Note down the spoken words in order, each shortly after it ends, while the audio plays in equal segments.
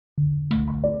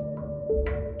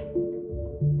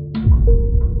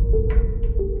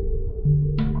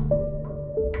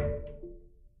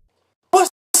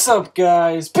up,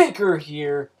 guys? Baker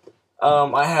here.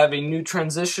 I have a new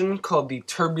transition called the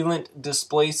Turbulent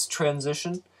Displace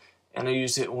transition, and I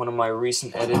used it in one of my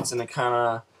recent edits, and it kind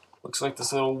of looks like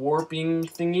this little warping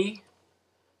thingy.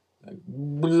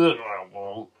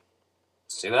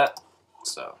 See that?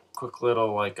 So, quick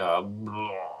little like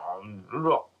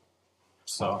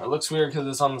so it looks weird because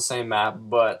it's on the same map,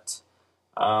 but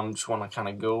just want to kind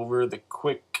of go over the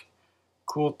quick,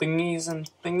 cool thingies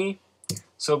and thingy.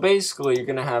 So basically, you're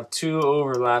going to have two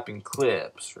overlapping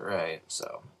clips, right?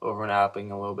 So overlapping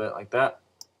a little bit like that.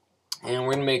 And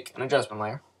we're going to make an adjustment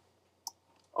layer.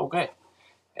 Okay.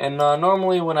 And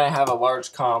normally when I have a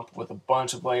large comp with a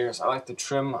bunch of layers, I like to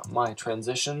trim my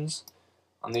transitions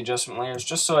on the adjustment layers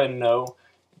just so I know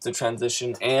it's a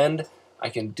transition and I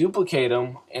can duplicate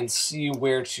them and see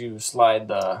where to slide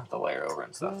the layer over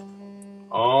and stuff.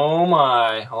 Oh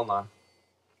my, hold on.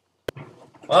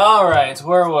 Alright,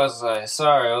 where was I?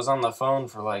 Sorry, I was on the phone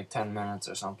for like 10 minutes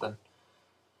or something.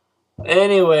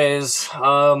 Anyways,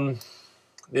 the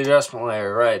adjustment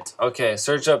layer, right. Okay,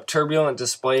 search up Turbulent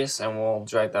Displace and we'll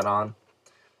drag that on.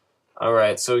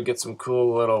 Alright, so we get some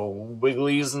cool little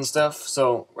wigglies and stuff.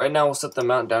 So right now we'll set the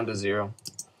amount down to 0.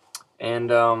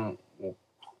 And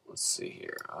let's see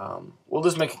here. We'll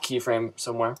just make a keyframe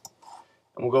somewhere.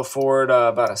 And we'll go forward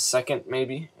about a second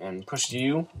maybe and push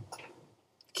U.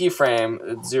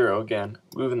 Keyframe at 0 again,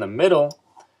 move in the middle,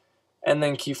 and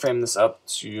then keyframe this up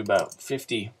to about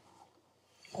 50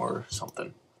 or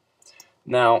something.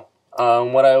 Now,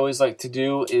 what I always like to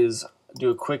do is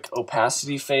do a quick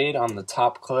opacity fade on the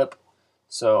top clip.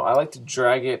 So I like to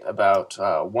drag it about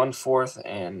 1/4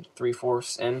 and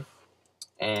 3/4 in,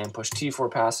 and push T for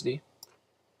opacity.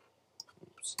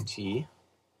 Oops, T.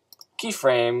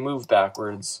 Keyframe, move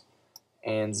backwards,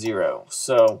 and 0.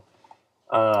 So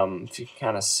if you can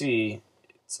kind of see,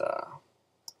 it's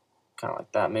kind of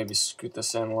like that. Maybe scoot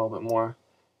this in a little bit more.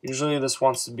 Usually this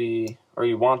wants to be, or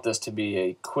you want this to be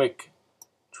a quick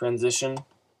transition,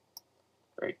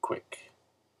 very quick.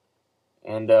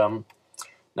 And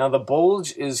now the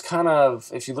bulge is kind of,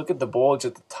 if you look at the bulge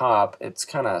at the top, it's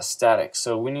kind of static.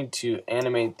 So we need to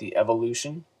animate the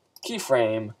evolution.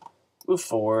 Keyframe, move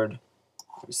forward.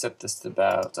 We set this to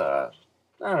about, I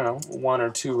don't know, 1 or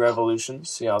 2 revolutions.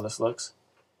 See how this looks.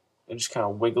 It just kind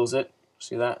of wiggles it.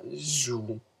 See that?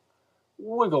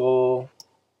 Wiggle.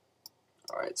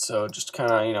 Alright, so just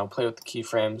kind of, play with the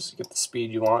keyframes, get the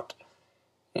speed you want.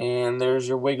 And there's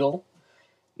your wiggle.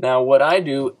 Now what I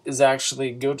do is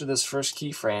actually go to this first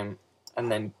keyframe and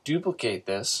then duplicate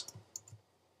this.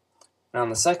 Now on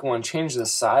the second one, change the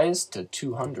size to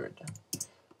 200.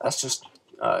 That's just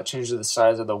change the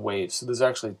size of the wave. So there's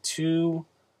actually 2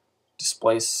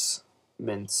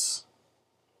 displacements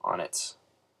on it.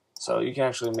 So you can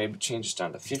actually maybe change this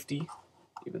down to 50,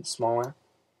 even smaller,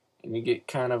 and you get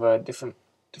kind of a different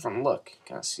look. You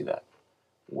kind of see that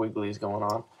wigglies going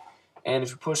on. And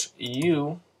if you push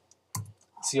U,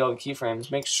 see all the keyframes,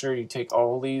 make sure you take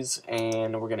all these,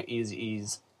 and we're going to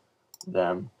ease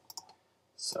them.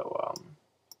 So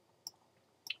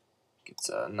gets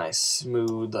a nice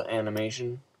smooth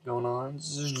animation going on.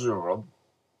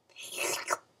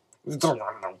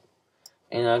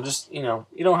 And just, you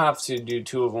don't have to do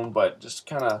 2 of them, but just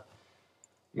kind of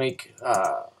make,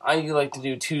 I like to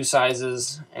do 2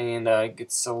 sizes, and it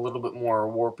gets a little bit more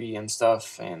warpy and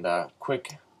stuff, and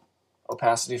quick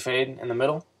opacity fade in the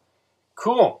middle.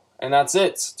 Cool, and that's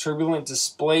it. Turbulent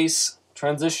Displace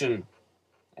transition,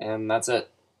 and that's it.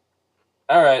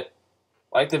 Alright,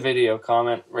 like the video,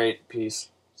 comment, rate,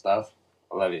 peace, stuff.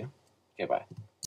 I love you. Okay, bye.